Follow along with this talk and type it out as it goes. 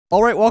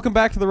Alright, welcome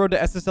back to the Road to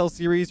SSL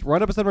series. We're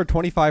on episode number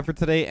 25 for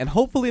today, and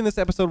hopefully in this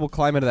episode we'll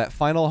climb into that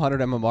final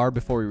 100 MMR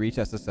before we reach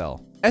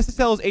SSL.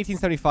 SSL is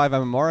 1875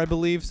 MMR, I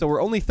believe, so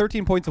we're only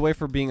 13 points away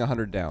from being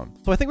 100 down.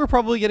 So I think we're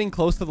probably getting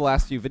close to the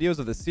last few videos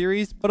of this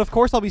series, but of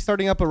course I'll be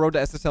starting up a Road to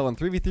SSL in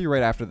 3v3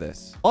 right after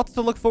this. Lots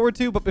to look forward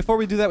to, but before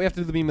we do that we have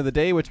to do the meme of the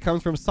day, which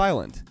comes from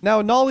Silent.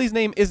 Now, Nolly's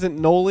name isn't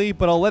Nolly,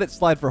 but I'll let it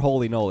slide for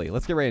Holy Nolly.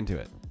 Let's get right into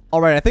it.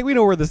 Alright, I think we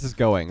know where this is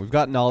going. We've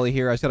got Nolly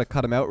here. I just gotta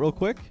cut him out real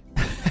quick.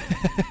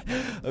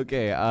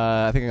 Okay,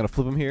 I think I'm gonna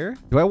flip him here.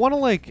 Do I want to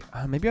like,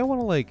 maybe I want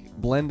to like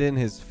blend in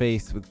his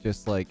face with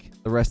just like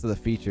the rest of the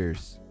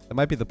features. That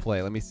might be the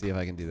play. Let me see if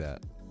I can do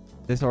that.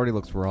 This already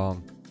looks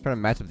wrong. I'm trying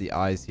to match up the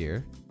eyes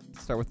here.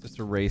 Let's start with just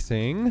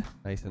erasing.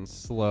 Nice and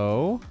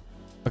slow.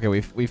 Okay,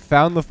 we've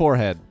found the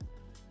forehead.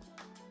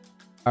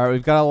 All right,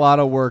 we've got a lot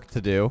of work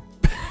to do.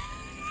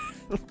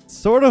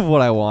 Sort of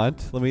what I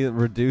want. Let me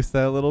reduce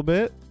that a little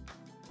bit.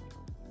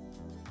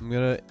 I'm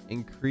gonna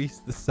increase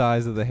the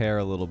size of the hair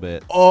a little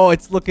bit. Oh,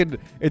 it's looking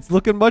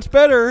much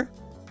better.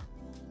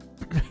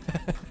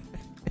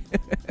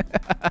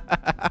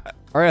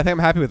 All right, I think I'm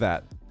happy with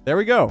that. There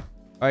we go. All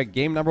right,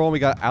 game number one, we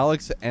got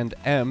Alex and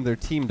M. They're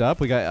teamed up.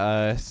 We got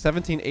a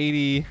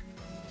 1780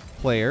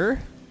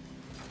 player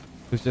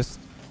who's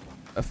just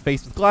a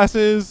face with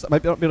glasses. I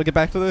might be able to get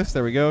back to this.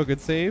 There we go.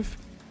 Good save.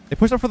 They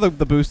pushed up for the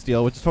boost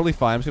steal, which is totally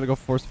fine. I'm just gonna go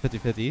force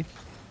 50-50.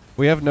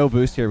 We have no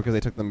boost here because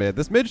they took the mid.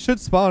 This mid should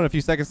spawn in a few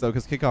seconds, though,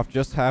 because kickoff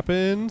just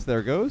happened. There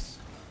it goes.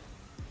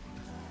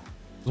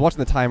 I was watching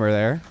the timer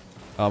there.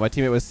 My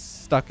teammate was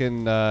stuck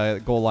in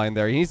goal line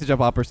there. He needs to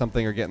jump up or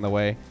something or get in the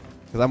way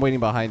because I'm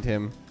waiting behind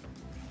him.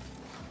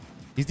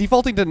 He's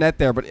defaulting to net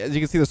there, but as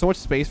you can see, there's so much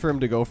space for him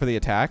to go for the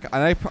attack. And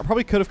I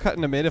probably could have cut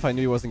into mid if I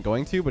knew he wasn't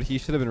going to, but he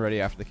should have been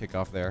ready after the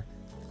kickoff there.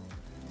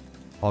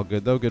 All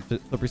good, though. Good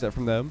flip reset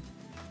from them.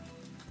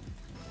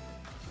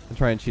 And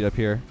try and cheat up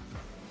here.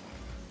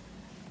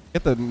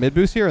 Get the mid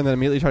boost here and then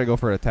immediately try to go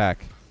for an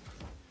attack.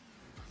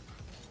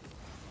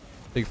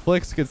 Big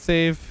flicks, good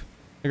save.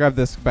 I grab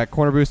this back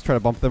corner boost, try to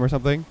bump them or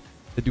something.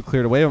 They do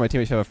clear it away, but my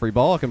teammates have a free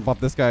ball. I can bump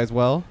this guy as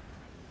well.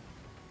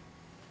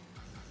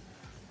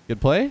 Good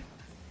play.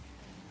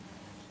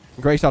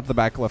 Great shot to the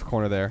back left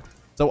corner there.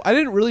 So I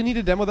didn't really need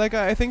to demo that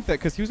guy, I think, that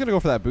because he was going to go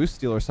for that boost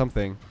steal or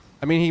something.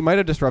 I mean, he might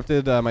have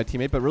disrupted my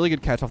teammate, but really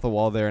good catch off the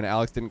wall there, and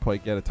Alex didn't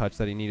quite get a touch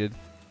that he needed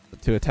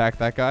to attack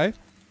that guy.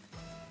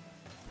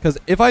 Because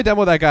if I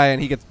demo that guy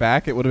and he gets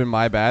back, it would have been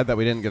my bad that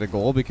we didn't get a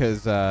goal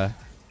because the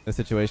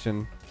situation.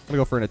 I'm going to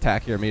go for an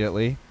attack here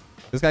immediately.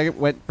 This guy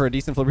went for a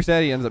decent flip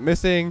reset. He ends up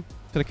missing.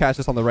 Should have catched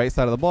us on the right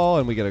side of the ball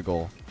and we get a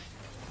goal.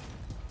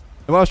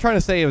 And what I was trying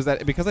to say was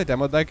that because I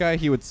demoed that guy,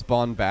 he would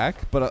spawn back.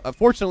 But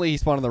unfortunately, he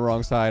spawned on the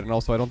wrong side. And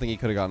also, I don't think he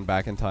could have gotten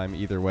back in time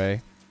either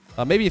way.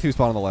 Maybe if he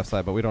spawned on the left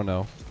side, but we don't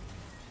know.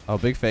 Oh,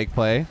 big fake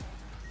play.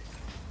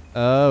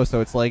 Oh, so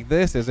it's like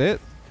this, is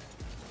it?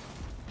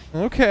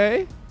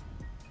 Okay.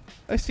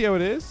 I see how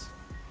it is.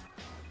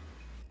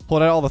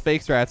 Pulling out all the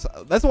fake strats.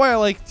 That's why I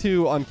like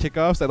to, on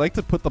kickoffs, I like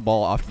to put the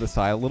ball off to the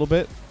side a little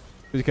bit.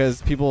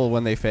 Because people,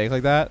 when they fake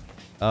like that,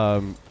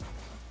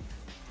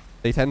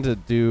 they tend to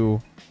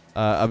do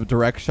a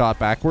direct shot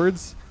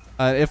backwards.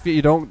 If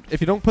you don't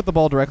put the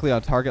ball directly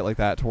on target like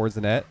that towards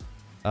the net,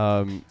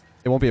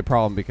 it won't be a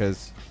problem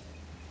because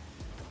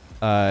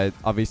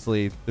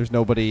obviously there's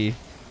nobody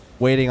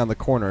waiting on the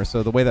corner.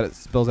 So the way that it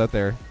spills out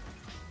there.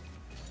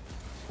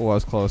 Oh, I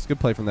was close. Good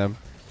play from them.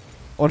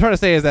 What I'm trying to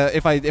say is that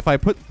if I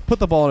put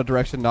the ball in a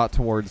direction not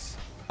towards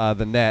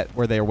the net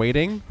where they're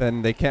waiting,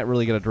 then they can't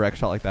really get a direct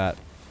shot like that.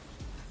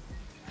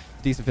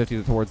 Decent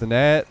 50 towards the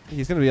net.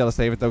 He's gonna be able to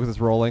save it though because it's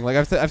rolling. Like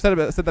I've said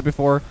that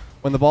before.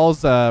 When the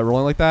ball's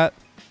rolling like that,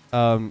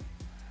 oh,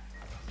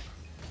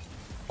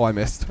 I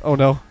missed. Oh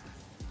no.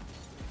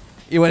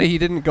 He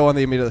didn't go on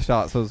the immediate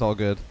shot, so it's all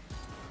good.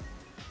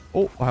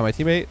 Oh, behind my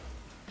teammate.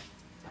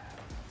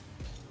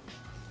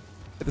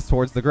 Hit this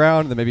towards the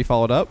ground, then maybe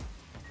followed up.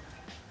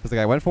 Because the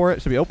guy went for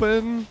it. Should be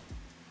open.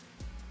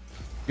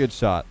 Good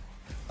shot.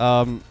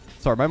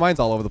 Sorry, my mind's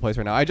all over the place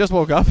right now. I just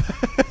woke up.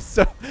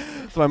 so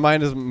my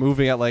mind is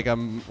moving at like a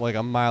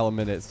mile a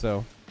minute.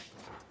 So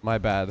my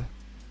bad.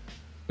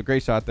 But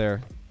great shot there.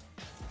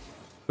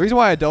 The reason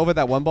why I dove at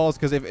that one ball is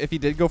because if he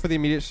did go for the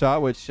immediate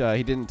shot, which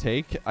he didn't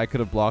take, I could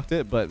have blocked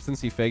it. But since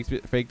he faked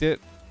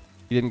it,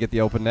 he didn't get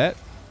the open net,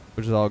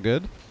 which is all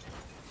good.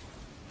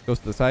 Goes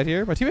to the side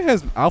here. My teammate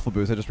has alpha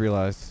boost, I just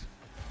realized.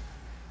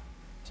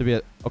 Should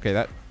be okay,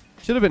 that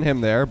should have been him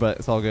there, but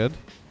it's all good. A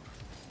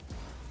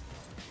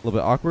little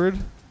bit awkward.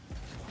 Hit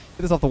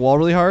this off the wall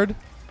really hard.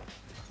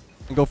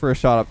 And go for a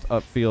shot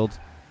upfield.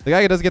 The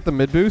guy does get the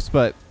mid boost,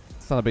 but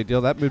it's not a big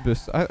deal. That mid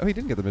boost. Oh, he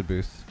didn't get the mid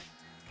boost.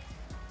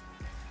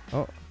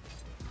 Oh.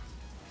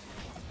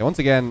 Yeah, once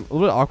again, a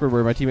little bit awkward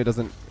where my teammate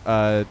doesn't,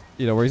 where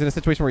he's in a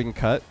situation where he can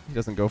cut. He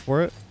doesn't go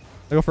for it.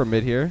 I go for a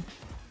mid here. See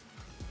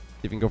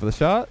if he can go for the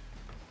shot.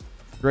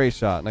 Great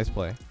shot. Nice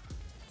play.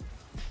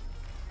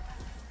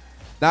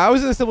 Now, I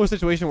was in a similar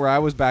situation where I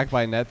was back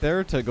by net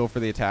there to go for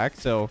the attack.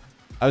 So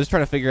I was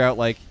trying to figure out,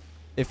 like,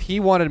 if he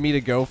wanted me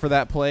to go for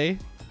that play,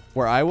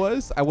 where I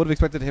was, I would have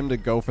expected him to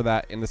go for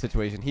that in the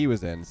situation he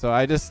was in. So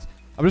I'm just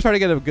trying to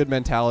get a good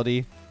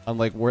mentality on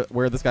like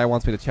where this guy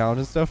wants me to challenge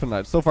and stuff.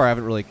 And so far I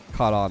haven't really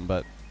caught on,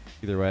 but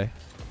either way,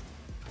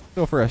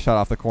 go for a shot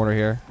off the corner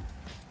here.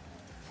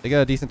 They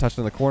got a decent touch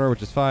in the corner,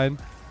 which is fine.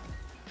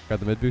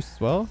 Grab the mid boost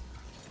as well.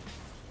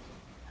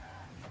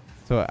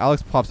 So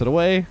Alex pops it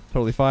away,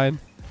 totally fine.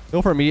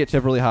 Go for immediate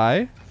chip really high,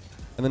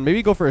 and then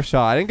maybe go for a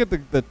shot. I didn't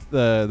get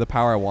the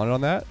power I wanted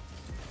on that.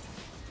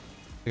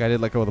 I think I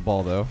did let go of the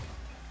ball though.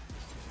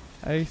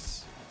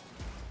 Nice.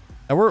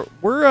 And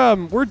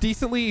we're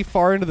decently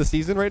far into the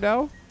season right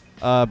now,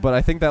 but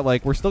I think that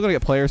like we're still gonna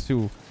get players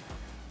who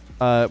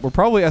were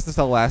probably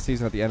SSL last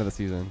season at the end of the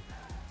season.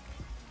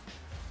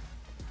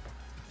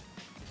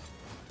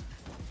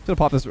 Just gonna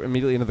pop this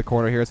immediately into the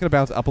corner here. It's gonna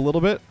bounce up a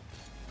little bit.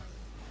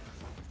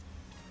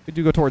 We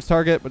do go towards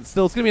target, but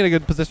still it's gonna be in a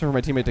good position for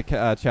my teammate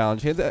to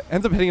challenge. He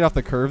ends up hitting it off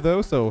the curve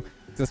though, so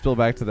it's gonna spill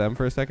back to them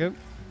for a second.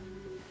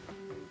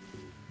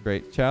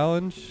 Great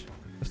challenge.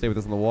 Stay with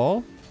this on the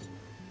wall.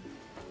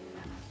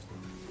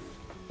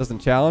 Doesn't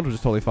challenge, which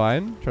is totally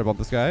fine. Try to bump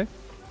this guy.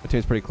 My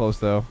team's pretty close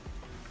though.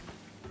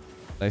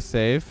 Nice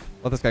save.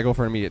 Let this guy go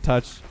for an immediate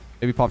touch.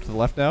 Maybe pop to the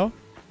left now.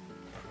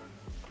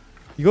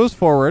 He goes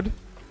forward.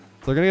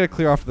 So they're going to get a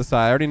clear off to the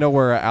side. I already know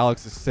where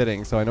Alex is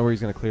sitting, so I know where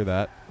he's going to clear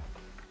that.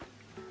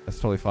 That's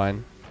totally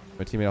fine.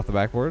 My teammate off the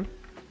backboard.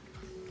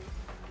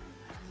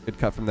 Good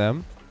cut from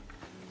them.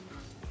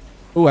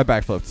 Ooh, I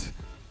backflipped.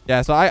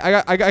 Yeah, so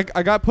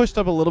I got pushed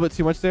up a little bit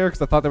too much there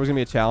because I thought there was going to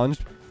be a challenge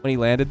when he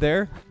landed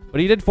there.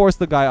 But he did force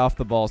the guy off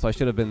the ball, so I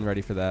should have been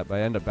ready for that. But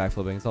I ended up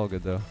backflipping. It's all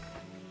good, though.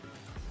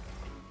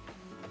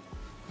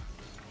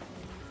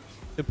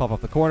 Good pop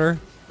off the corner.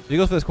 So he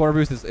goes for this corner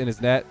boost in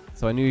his net.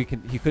 So I knew he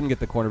couldn't get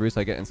the corner boost,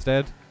 so I get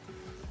instead.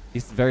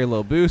 He's very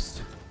low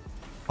boost.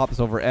 Pop this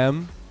over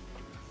M.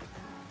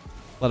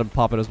 Let him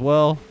pop it as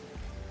well.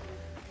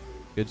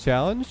 Good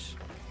challenge.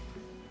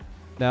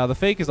 Now the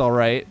fake is all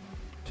right.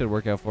 Should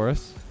work out for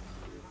us.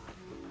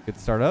 Good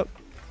start up.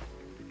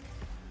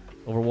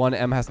 Over one,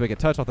 M has to make a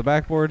touch off the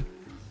backboard.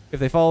 If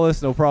they follow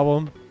this, no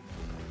problem.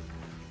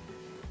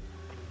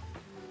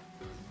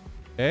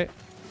 Okay.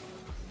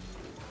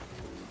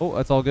 Oh,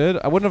 that's all good.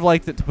 I wouldn't have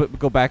liked it to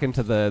go back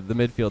into the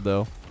midfield,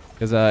 though,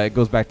 because it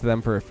goes back to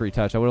them for a free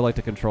touch. I would have liked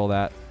to control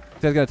that.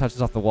 This guy's going to touch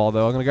this off the wall,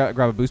 though. I'm going to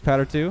grab a boost pad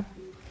or two.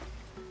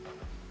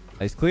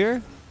 Nice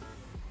clear.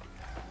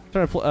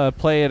 Trying to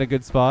play in a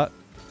good spot.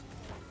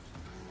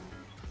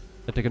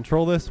 Have to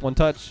control this. One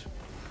touch.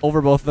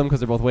 Over both of them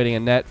because they're both waiting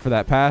in net for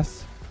that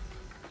pass.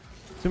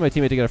 So my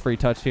teammate to get a free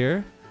touch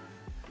here.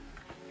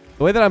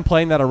 The way that I'm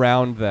playing that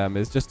around them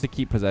is just to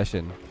keep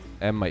possession.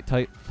 M might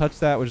touch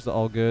that, which is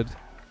all good.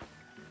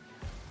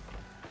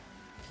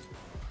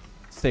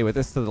 Stay with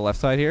this to the left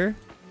side here.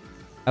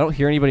 I don't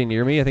hear anybody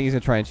near me. I think he's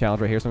going to try and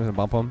challenge right here, so I'm going to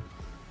bump him.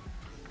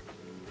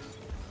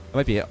 That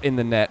might be in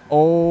the net.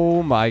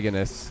 Oh my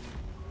goodness.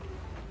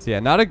 So yeah,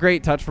 not a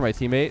great touch for my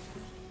teammate.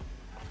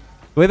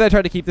 The way that I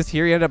tried to keep this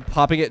here, he ended up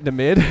popping it into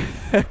mid.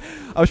 I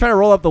was trying to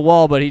roll up the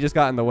wall, but he just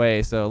got in the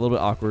way, so a little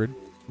bit awkward.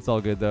 It's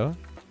all good, though.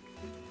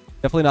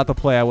 Definitely not the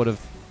play I would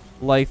have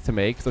liked to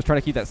make, so I was trying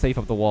to keep that safe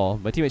up the wall.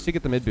 My teammate should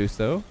get the mid boost,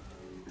 though.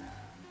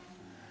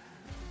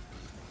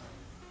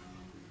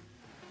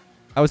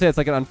 I would say it's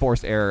like an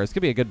unforced error. It's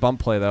going to be a good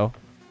bump play, though.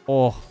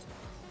 Oh.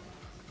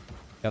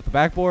 Got the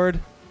backboard.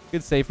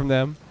 Good save from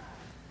them.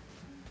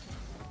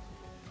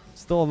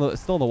 Still on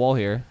the wall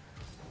here.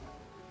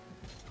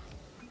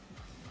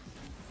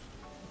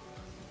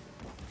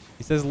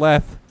 He says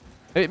Leth.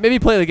 Maybe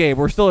play the game.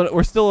 We're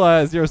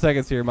still 0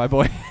 seconds here, my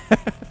boy.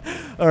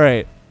 All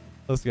right,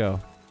 let's go.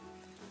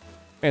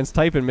 Man's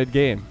typing mid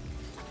game.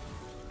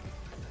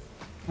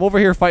 I'm over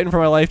here fighting for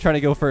my life, trying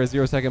to go for a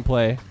 0-second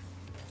play.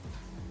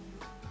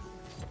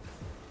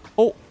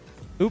 Oh,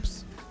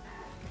 oops.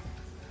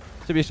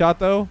 Should be a shot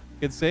though.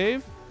 Good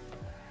save.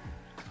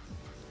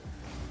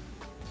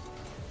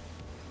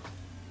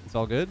 It's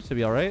all good. Should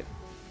be all right.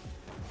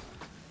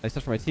 Nice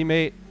touch for my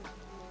teammate.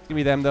 Give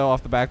me them though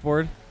off the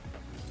backboard.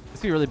 This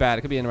could be really bad.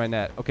 It could be in my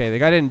net. Okay, the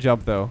guy didn't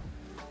jump though.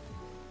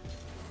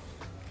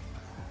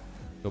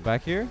 Go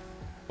back here.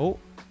 Oh.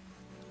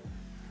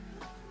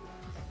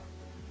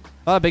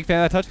 Not a big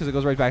fan of that touch because it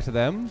goes right back to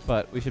them,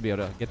 but we should be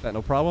able to get that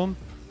no problem.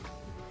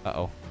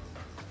 Uh-oh.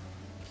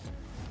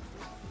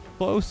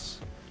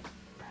 Close.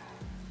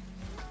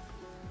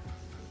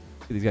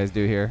 What do these guys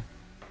do here?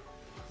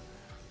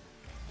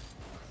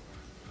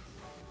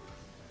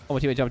 Oh, my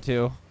teammate jumped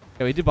too.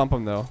 Yeah, we did bump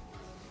him though.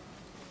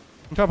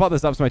 I'm trying to pop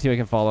this up so my teammate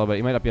can follow, but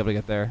he might not be able to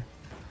get there.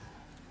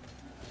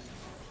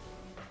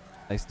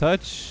 Nice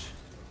touch.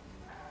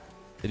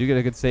 They do get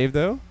a good save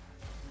though.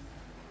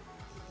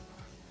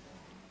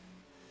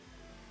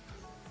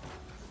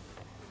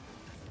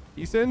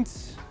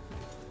 Decent.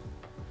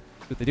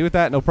 What they do with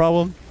that, no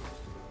problem.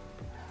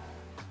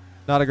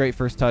 Not a great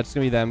first touch. It's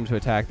going to be them to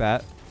attack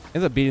that.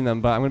 Ends up beating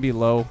them, but I'm going to be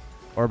low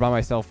or by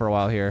myself for a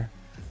while here.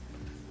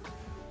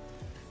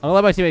 I'm going to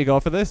let my teammate go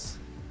for this.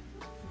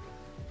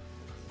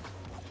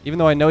 Even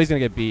though I know he's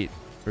going to get beat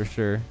for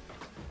sure.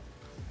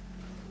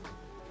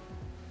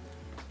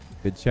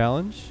 Good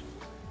challenge.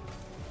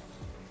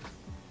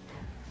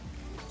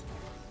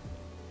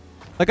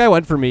 That guy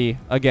went for me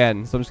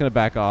again, so I'm just going to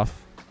back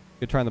off.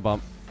 Good try on the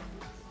bump.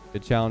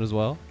 Good challenge as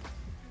well.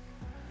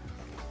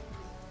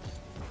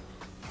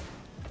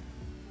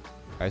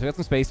 Alright, so we got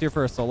some space here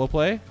for a solo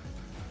play.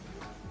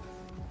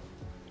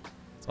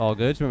 It's all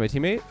good. Should my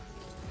teammate.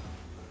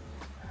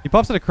 He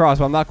pops it across,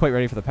 but I'm not quite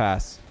ready for the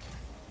pass.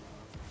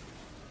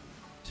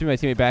 Should my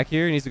teammate back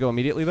here. He needs to go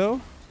immediately, though.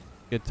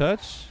 Good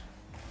touch.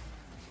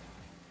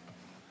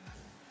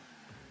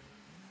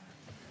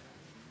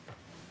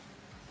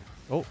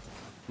 Oh,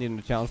 needing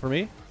a challenge for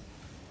me.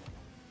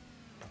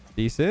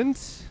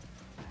 Decent.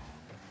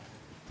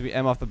 Do we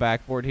M off the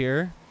backboard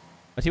here?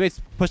 My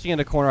teammate's pushing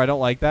into corner. I don't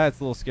like that. It's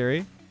a little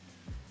scary.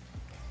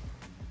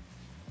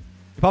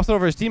 He pops it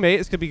over his teammate.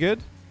 This could be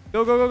good.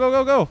 Go, go, go, go,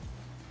 go, go.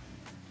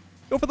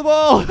 Go for the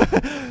ball.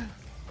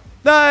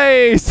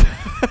 Nice.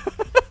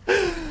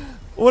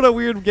 What a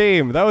weird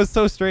game. That was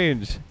so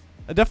strange.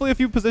 Definitely a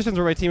few positions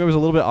where my teammate was a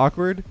little bit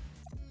awkward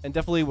and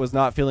definitely was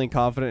not feeling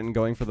confident in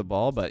going for the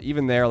ball. But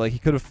even there, like, he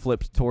could have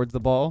flipped towards the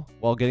ball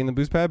while getting the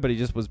boost pad, but he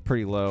just was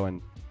pretty low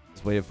and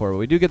just waited for it.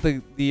 We do get the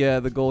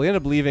goal. He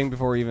ended up leaving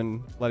before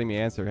even letting me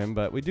answer him,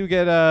 but we do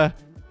get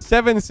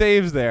 7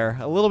 saves there.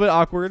 A little bit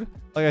awkward.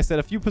 Like I said,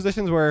 a few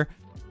positions where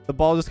the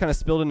ball just kind of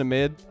spilled into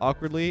mid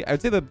awkwardly. I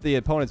would say that the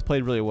opponents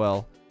played really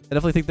well. I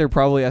definitely think they're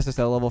probably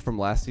SSL level from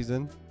last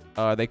season.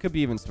 They could be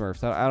even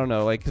Smurfs. I don't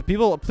know. Like, 'cause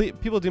people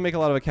do make a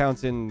lot of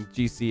accounts in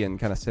GC and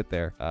kind of sit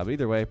there. But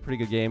either way, pretty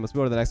good game. Let's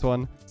move on to the next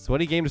one.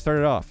 Sweaty game to start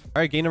it off.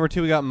 All right, game number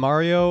 2. We got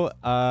Mario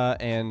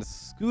and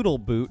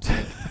Scoodleboot.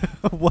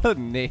 What a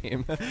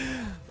name.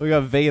 We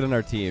got Vade on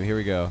our team. Here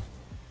we go.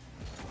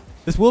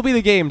 This will be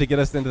the game to get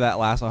us into that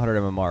last 100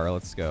 MMR.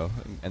 Let's go.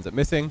 Ends up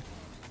missing.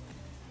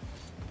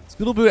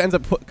 Scoodleboot ends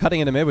up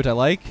cutting into mid, which I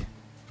like.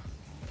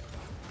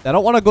 I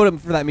don't want to go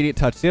for that immediate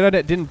touch. See that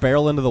it didn't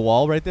barrel into the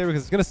wall right there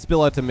because it's going to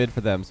spill out to mid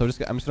for them. So I'm just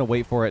going to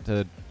wait for it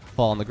to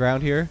fall on the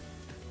ground here.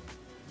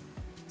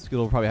 Scoodle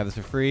will probably have this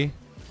for free.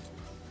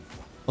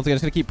 Once again,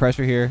 just going to keep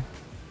pressure here.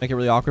 Make it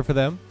really awkward for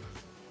them.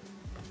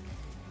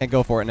 Can't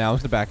go for it now. I'm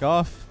just going to back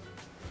off.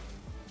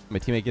 My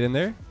teammate get in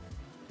there.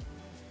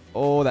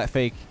 Oh, that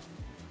fake.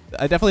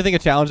 I definitely think a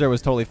challenge there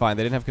was totally fine.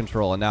 They didn't have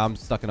control, and now I'm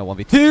stuck in a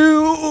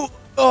 1v2.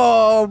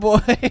 Oh,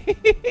 boy.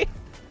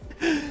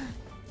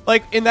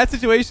 Like, in that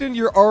situation,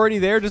 you're already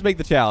there. Just make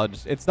the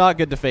challenge. It's not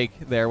good to fake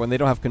there when they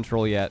don't have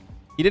control yet.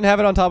 He didn't have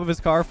it on top of his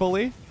car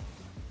fully.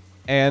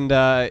 And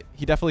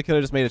he definitely could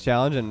have just made a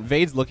challenge. And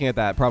Vade's looking at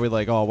that, probably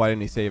like, oh, why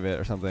didn't he save it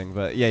or something?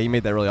 But yeah, he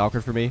made that really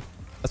awkward for me.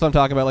 That's what I'm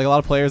talking about. Like, a lot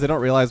of players, they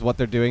don't realize what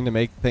they're doing to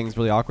make things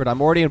really awkward.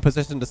 I'm already in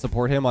position to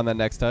support him on that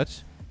next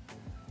touch.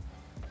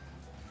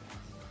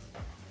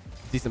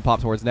 Decent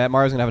pop towards net.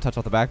 Mario's going to have a touch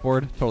off the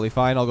backboard. Totally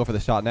fine. I'll go for the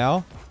shot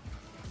now.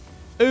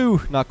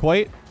 Ooh, not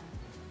quite.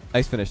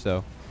 Nice finish,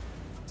 though.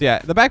 So yeah,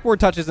 the backboard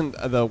touch isn't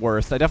the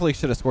worst. I definitely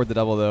should have scored the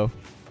double, though.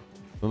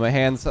 But my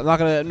hands, I'm not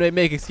going to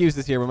make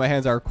excuses here, but my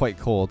hands are quite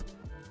cold.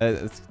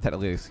 It's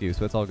technically an excuse,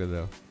 but it's all good,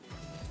 though.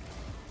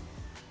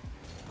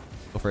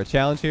 Go for a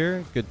challenge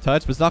here. Good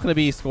touch, but it's not going to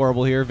be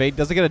scoreable here. Vade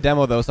doesn't get a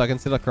demo, though, so I can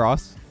sit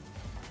across.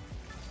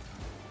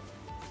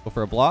 Go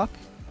for a block.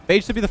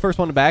 Vade should be the first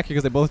one to back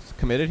because they both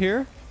committed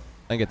here.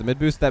 And get the mid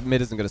boost. That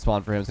mid isn't going to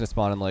spawn for him. It's going to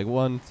spawn in like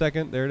 1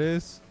 second. There it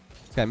is.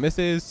 This guy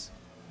misses.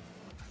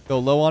 Go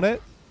low on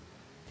it.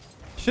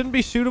 Shouldn't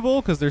be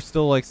shootable because they're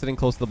still like sitting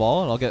close to the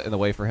ball, and I'll get in the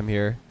way for him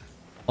here.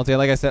 Once again,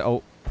 like I said,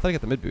 oh, I thought I got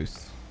the mid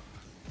boost.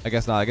 I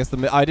guess not. I guess the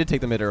mid, I did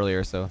take the mid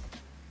earlier, so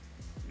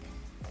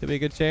could be a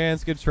good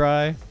chance. Good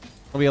try.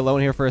 I'll be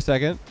alone here for a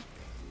second.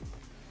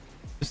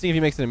 Just see if he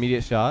makes an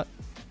immediate shot.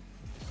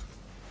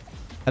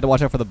 Had to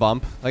watch out for the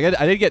bump. Like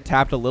I did get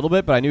tapped a little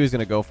bit, but I knew he was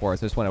gonna go for it,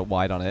 so I just went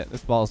wide on it.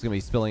 This ball is gonna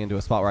be spilling into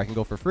a spot where I can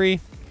go for free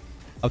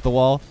up the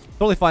wall.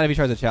 Totally fine if he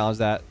tries to challenge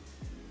that.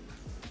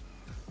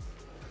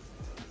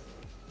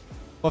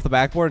 Off the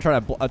backboard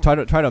and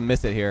try to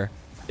miss it here.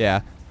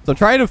 Yeah. So I'm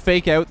trying to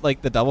fake out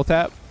like the double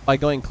tap by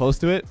going close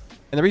to it.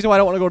 And the reason why I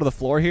don't want to go to the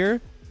floor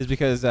here is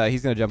because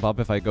he's going to jump up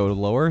if I go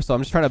lower. So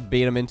I'm just trying to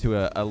bait him into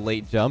a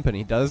late jump, and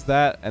he does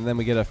that, and then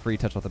we get a free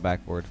touch off the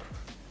backboard.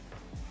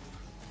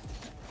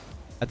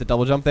 At the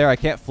double jump there, I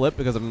can't flip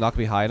because I'm not going to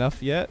be high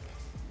enough yet.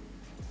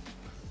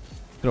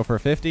 Go for a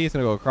 50. It's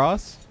going to go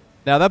across.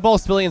 Now that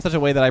ball's spilling in such a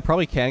way that I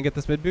probably can get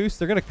this mid boost.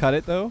 They're going to cut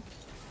it though.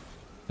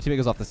 My teammate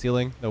goes off the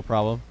ceiling. No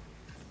problem.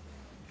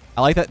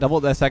 I like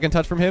that second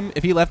touch from him.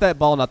 If he left that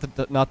ball not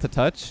to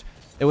touch,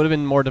 it would have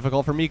been more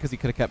difficult for me because he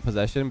could have kept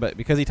possession. But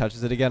because he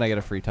touches it again, I get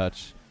a free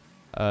touch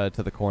to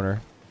the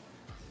corner.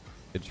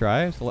 Good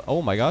try.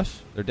 Oh my gosh,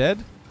 they're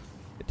dead.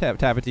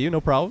 Tap it to you,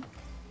 no problem.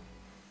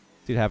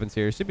 See what happens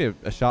here. Should be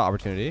a shot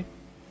opportunity.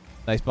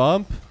 Nice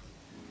bump.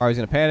 Mario's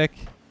gonna panic.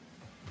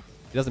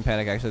 He doesn't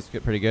panic actually. It's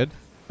pretty good.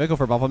 Gonna go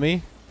for a bump on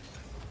me.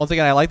 Once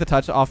again, I like the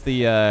touch off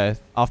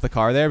the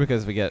car there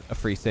because we get a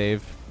free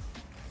save.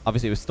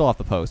 Obviously, it was still off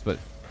the post, but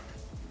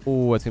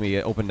oh, it's gonna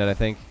be open net, I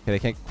think. Okay, they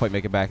can't quite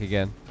make it back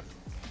again.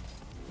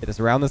 Hit this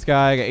around this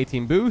guy. I got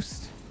 18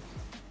 boost.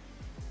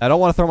 I don't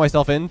want to throw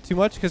myself in too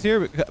much because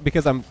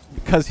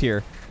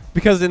here.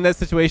 Because in that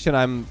situation,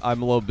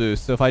 I'm low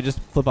boost. So if I just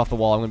flip off the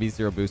wall, I'm going to be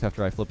 0 boost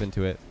after I flip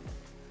into it.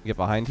 Get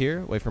behind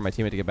here. Wait for my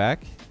teammate to get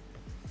back.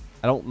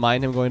 I don't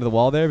mind him going to the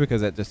wall there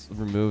because that just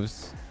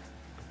removes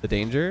the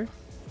danger.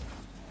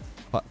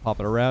 Pop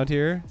it around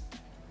here.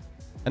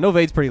 I know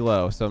Vade's pretty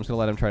low, so I'm just going to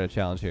let him try to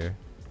challenge here.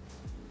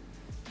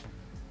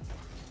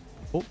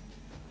 Oh.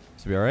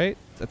 Should be alright.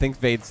 I think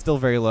Vade's still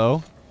very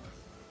low.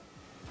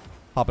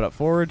 Pop it up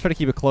forward. Try to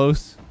keep it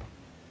close.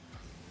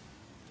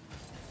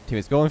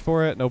 Teammate's going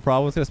for it. No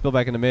problem. It's going to spill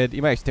back into mid.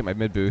 You might actually take my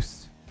mid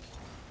boost.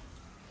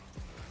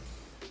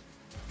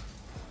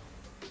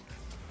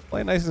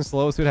 Play nice and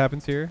slow. See what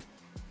happens here.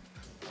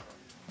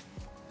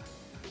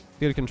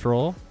 Good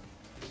control.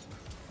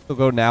 He'll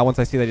go now once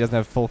I see that he doesn't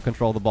have full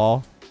control of the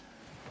ball.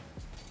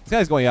 This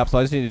guy's going up, so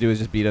all I just need to do is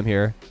just beat him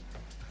here.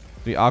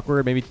 It'll be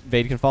awkward. Maybe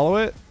Vade can follow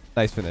it.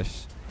 Nice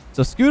finish.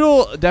 So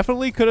Scoodle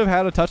definitely could have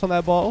had a touch on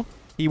that ball.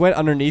 He went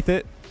underneath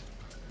it.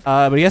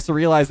 But he has to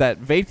realize that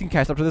Vade can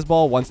catch up to this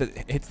ball once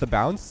it hits the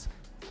bounce.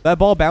 That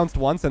ball bounced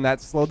once, and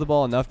that slowed the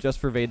ball enough just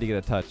for Vade to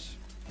get a touch.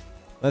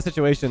 In that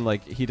situation,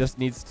 like, he just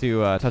needs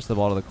to touch the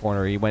ball to the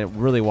corner. He went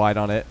really wide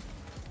on it.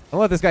 I'll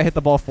let this guy hit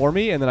the ball for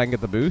me, and then I can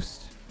get the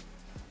boost.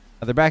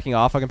 They're backing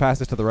off. I can pass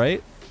this to the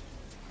right.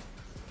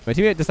 My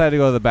teammate decided to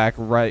go to the back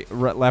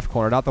left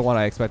corner, not the one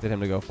I expected him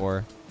to go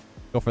for.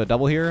 Go for the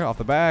double here off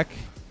the back.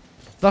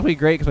 It's not going to be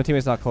great because my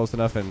teammate's not close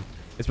enough, and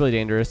it's really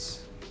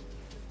dangerous.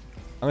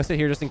 I'm going to sit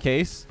here just in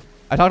case.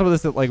 I talked about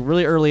this like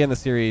really early in the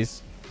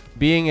series.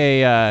 Being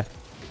an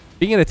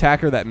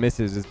attacker that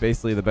misses is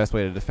basically the best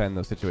way to defend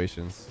those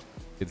situations.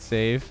 Good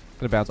save.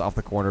 Going to bounce off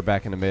the corner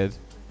back into mid.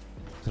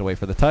 Going to wait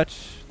for the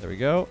touch. There we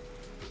go.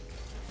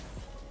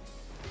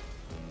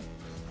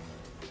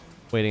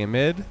 Waiting in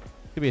mid.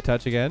 Could be a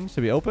touch again.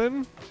 Should be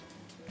open.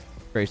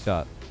 Great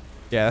shot.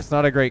 Yeah, that's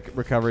not a great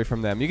recovery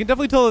from them. You can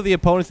definitely tell that the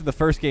opponents in the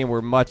first game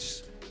were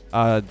much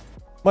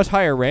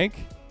higher rank.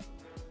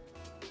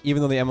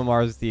 Even though the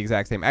MMR is the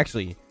exact same.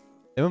 Actually,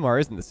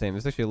 MMR isn't the same.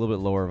 It's actually a little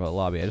bit lower of a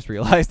lobby. I just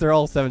realized they're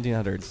all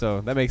 1700,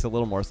 so that makes a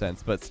little more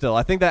sense. But still,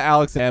 I think that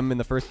Alex and M in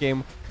the first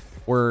game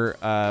were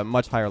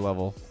much higher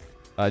level.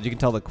 You can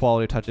tell the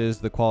quality of touches,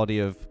 the quality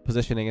of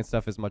positioning and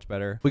stuff is much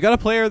better. We got a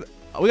player.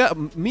 We got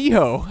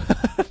Miho.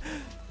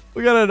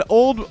 We got an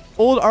old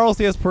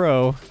RLCS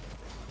pro.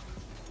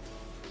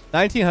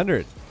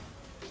 1900.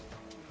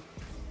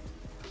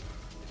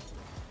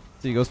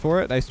 So he goes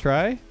for it. Nice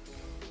try.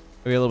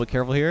 Maybe a little bit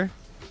careful here.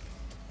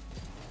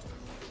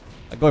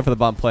 I'm going for the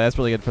bump play. That's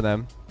really good for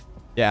them.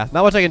 Yeah,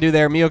 not much I can do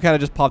there. Mio kind of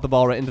just popped the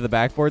ball right into the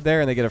backboard there,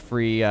 and they get a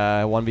free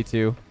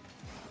 1v2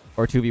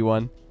 or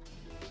 2v1.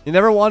 You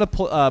never want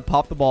to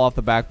pop the ball off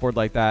the backboard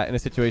like that in a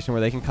situation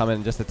where they can come in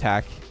and just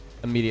attack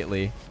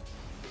immediately.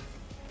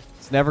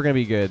 It's never going to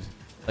be good.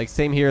 Like,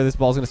 same here. This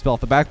ball's going to spill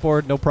off the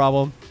backboard. No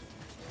problem.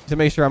 To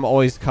make sure I'm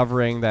always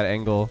covering that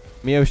angle.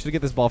 Mio should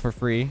get this ball for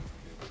free.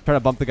 Trying to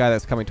bump the guy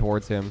that's coming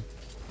towards him.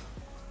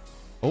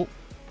 Oh.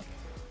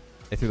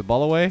 They threw the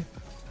ball away.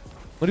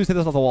 I'm going to hit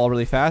this off the wall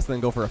really fast and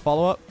then go for a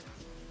follow-up.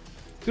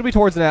 It's going to be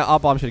towards the net.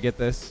 Op bomb should get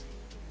this.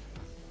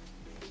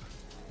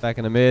 Back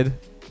in the mid.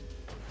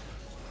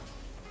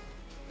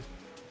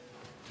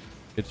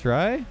 Good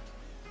try.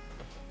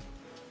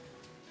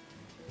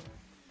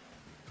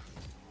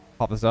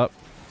 Pop this up.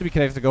 Should be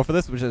connected to go for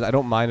this, which is I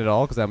don't mind at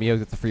all because Mio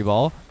gets a free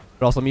ball.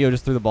 But also Mio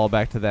just threw the ball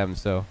back to them,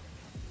 so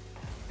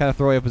kind of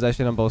throwaway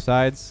possession on both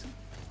sides.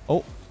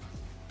 Oh.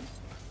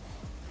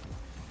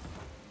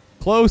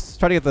 Close.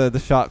 Try to get the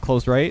shot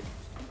close right.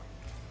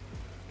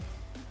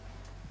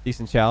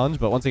 Decent challenge,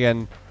 but once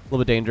again, a little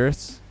bit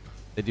dangerous.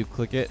 They do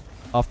click it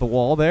off the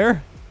wall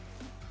there.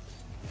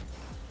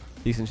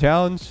 Decent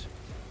challenge.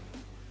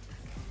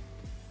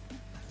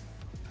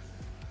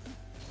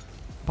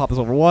 Pop this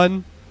over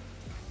one.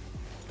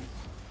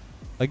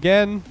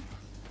 Again.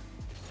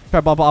 Try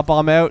to bump Op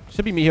Bomb out.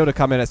 Should be Miho to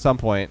come in at some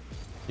point.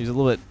 He's a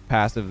little bit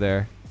passive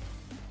there.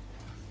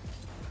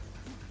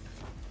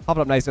 Pop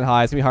it up nice and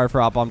high. It's going to be hard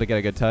for Op Bomb to get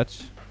a good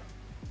touch.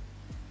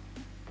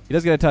 He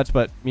does get a touch,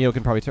 but Mio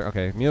can probably turn.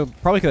 Okay, Mio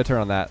probably could have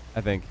turned on that,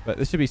 I think. But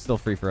this should be still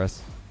free for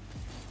us.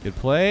 Good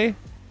play.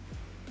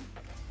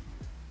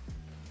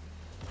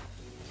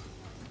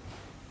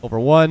 Over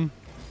one.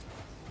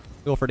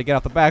 Go for it to get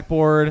off the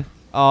backboard.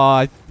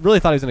 I really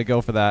thought he was going to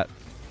go for that.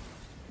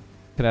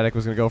 Kinetic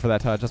was going to go for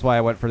that touch. That's why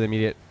I went for the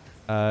immediate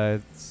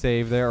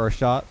save there, or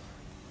shot.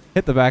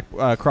 Hit the back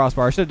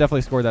crossbar. Should have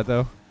definitely scored that,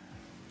 though.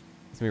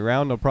 It's going to be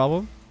round, no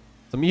problem.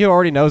 So Miho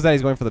already knows that.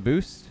 He's going for the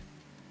boost.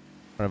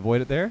 Trying to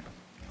avoid it there.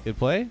 Good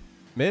play.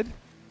 Mid.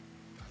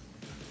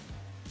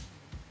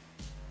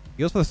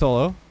 He goes for the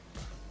solo.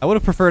 I would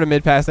have preferred a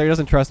mid pass there. He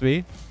doesn't trust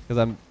me because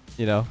I'm,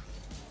 you know,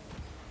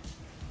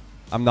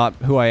 I'm not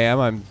who I am.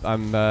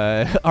 I'm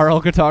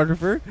RL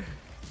cartographer.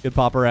 Good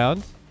pop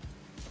around.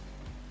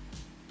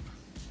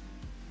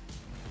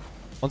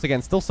 Once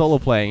again, still solo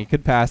playing. He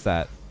could pass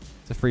that.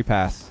 It's a free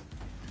pass.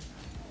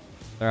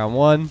 They're on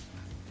one.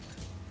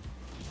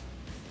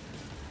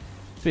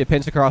 Should be a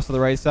pinch across to the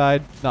right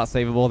side. Not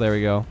savable. There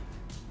we go.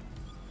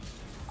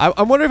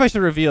 I'm wondering if I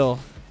should reveal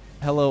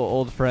hello,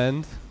 old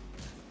friend.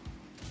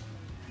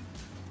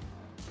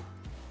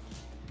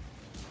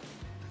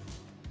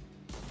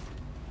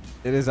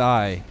 It is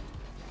I.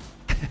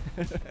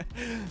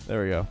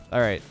 There we go. All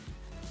right.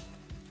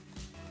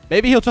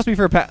 Maybe he'll trust me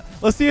for a pass.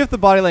 Let's see if the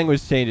body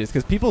language changes,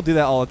 because people do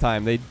that all the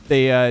time.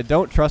 They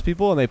don't trust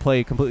people and they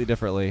play completely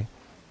differently.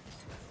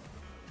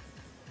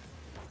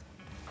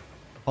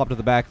 Pop to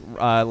the back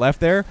left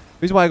there. The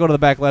reason why I go to the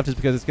back left is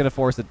because it's going to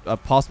force a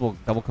possible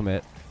double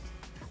commit.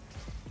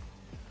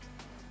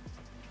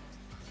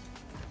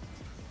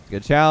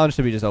 Good challenge.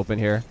 Should be just open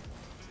here.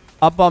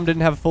 Up bomb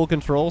didn't have full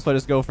control, so I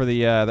just go for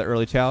the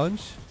early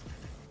challenge.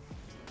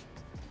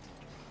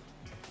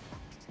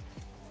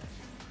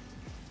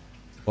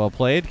 Well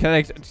played.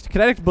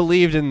 Kinetic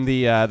believed in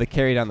the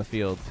carry down the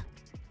field.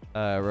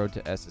 Road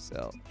to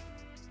SSL.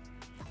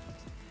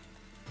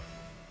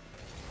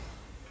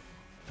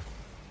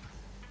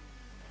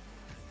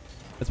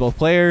 That's both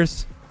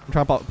players. I'm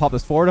trying to pop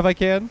this forward if I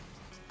can.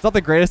 It's not the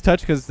greatest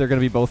touch because they're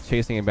going to be both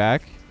chasing him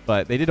back,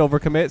 but they did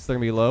overcommit, so they're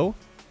going to be low.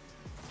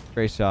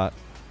 Great shot.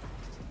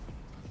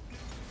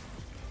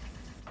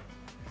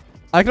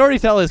 I can already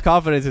tell his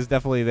confidence is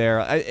definitely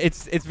there.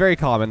 It's very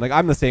common. Like,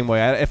 I'm the same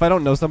way. If I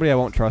don't know somebody, I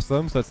won't trust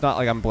them. So it's not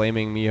like I'm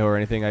blaming Miho or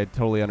anything. I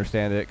totally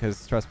understand it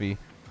because, trust me,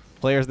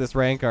 players this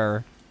rank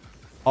are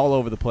all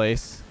over the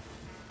place.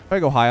 If I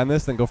go high on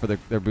this, then go for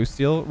their boost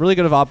steal. Really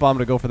good of Op Bomb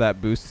to go for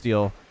that boost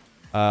steal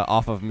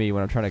off of me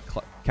when I'm trying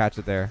to catch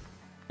it there.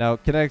 Now,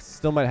 Kinetic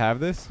still might have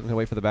this. I'm going to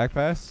wait for the back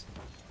pass.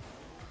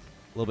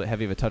 A little bit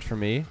heavy of a touch for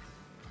me.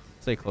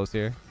 Stay close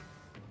here.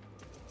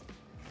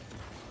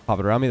 Pop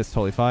it around me. That's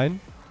totally fine.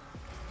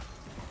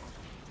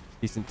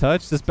 Decent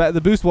touch.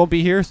 The boost won't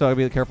be here, so I'll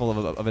be careful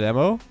of a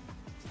demo.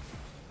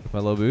 With my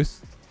low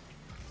boost.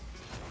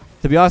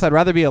 To be honest, I'd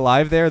rather be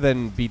alive there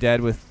than be dead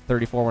with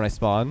 34 when I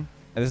spawn.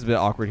 And this is a bit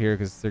awkward here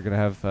because they're going to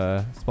have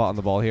a spot on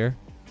the ball here.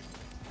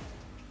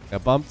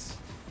 Got bumped.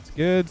 It's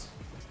good.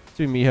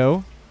 To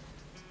Miho.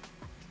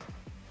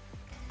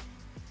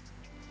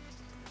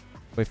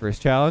 Wait for his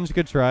challenge.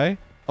 Good try. I'll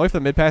wait for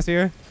the mid pass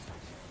here.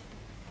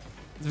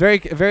 It's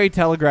very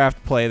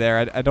telegraphed play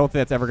there. I don't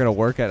think that's ever going to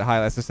work at high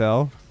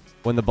SSL.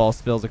 When the ball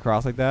spills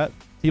across like that.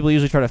 People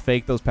usually try to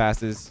fake those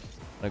passes.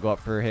 I go up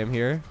for him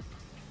here.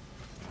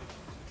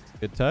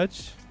 Good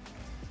touch.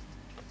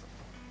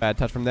 Bad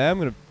touch from them. I'm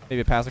going to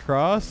maybe pass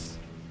across.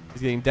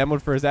 He's getting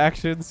demoed for his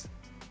actions.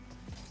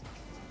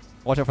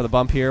 Watch out for the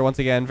bump here. Once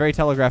again, very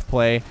telegraphed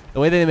play. The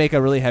way they make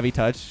a really heavy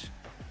touch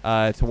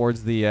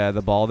towards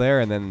the ball there.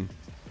 And then,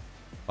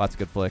 oh, that's a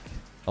good flick.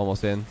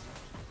 Almost in.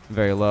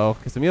 Very low.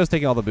 Because Miho's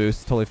taking all the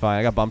boosts. Totally fine.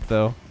 I got bumped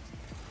though.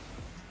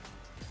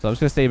 So I'm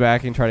just going to stay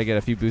back and try to get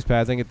a few boost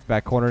pads. I can get the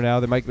back corner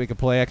now. They might make a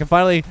play. I can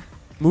finally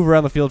move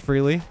around the field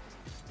freely.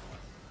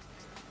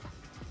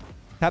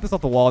 Tap this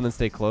off the wall and then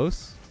stay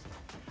close.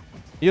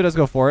 Miho does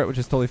go for it, which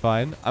is totally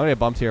fine. I'm going to get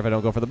bumped here if I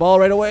don't go for the ball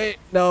right away.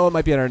 No, it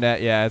might be in our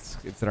net. Yeah,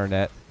 it's in our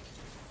net.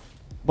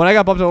 When I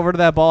got bumped over to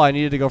that ball, I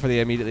needed to go for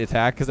the immediately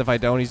attack, because if I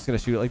don't, he's just going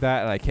to shoot it like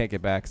that, and I can't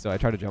get back, so I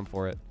try to jump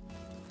for it.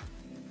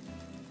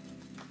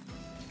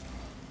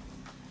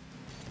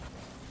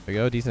 There we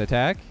go. Decent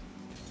attack.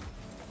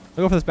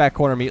 I'll go for this back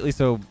corner immediately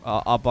so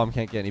Op Bomb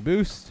can't get any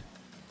boost.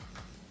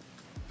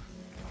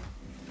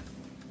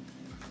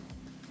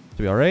 Should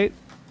be alright.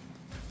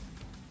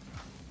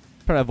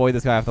 Trying to avoid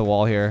this guy off the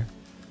wall here.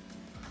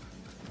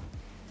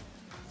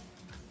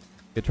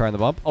 Good try on the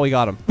bump. Oh, we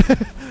got him.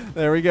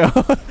 There we go.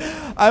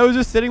 I was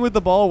just sitting with the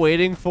ball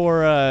waiting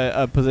for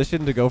a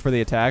position to go for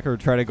the attack or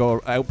try to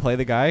go outplay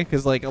the guy.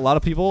 Because, like, a lot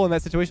of people in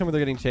that situation when they're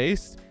getting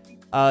chased,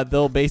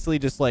 they'll basically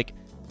just, like,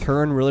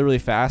 turn really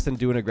fast and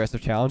do an aggressive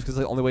challenge because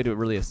it's the only way to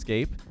really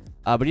escape.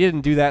 But he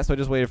didn't do that, so I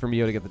just waited for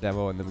Miho to get the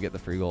demo and then get the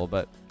free goal.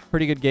 But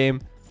pretty good game.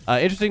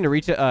 Interesting to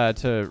reach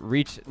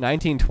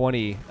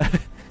 1920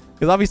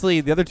 because obviously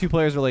the other two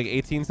players are like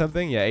 18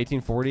 something. Yeah,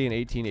 1840 and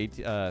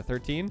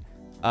 1813.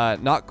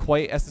 Not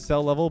quite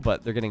SSL level,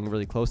 but they're getting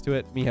really close to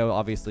it. Miho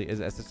obviously is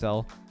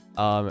SSL,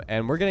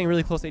 and we're getting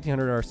really close to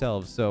 1800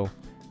 ourselves. So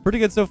pretty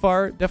good so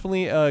far.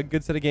 Definitely a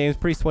good set of games.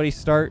 Pretty sweaty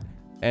start.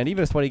 And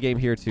even a sweaty game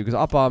here, too, because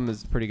Op Bomb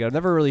is pretty good. I've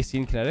never really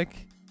seen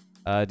Kinetic.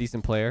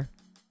 Decent player.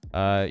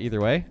 Either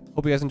way.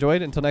 Hope you guys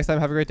enjoyed. Until next time,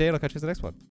 have a great day, and I'll catch you in the next one.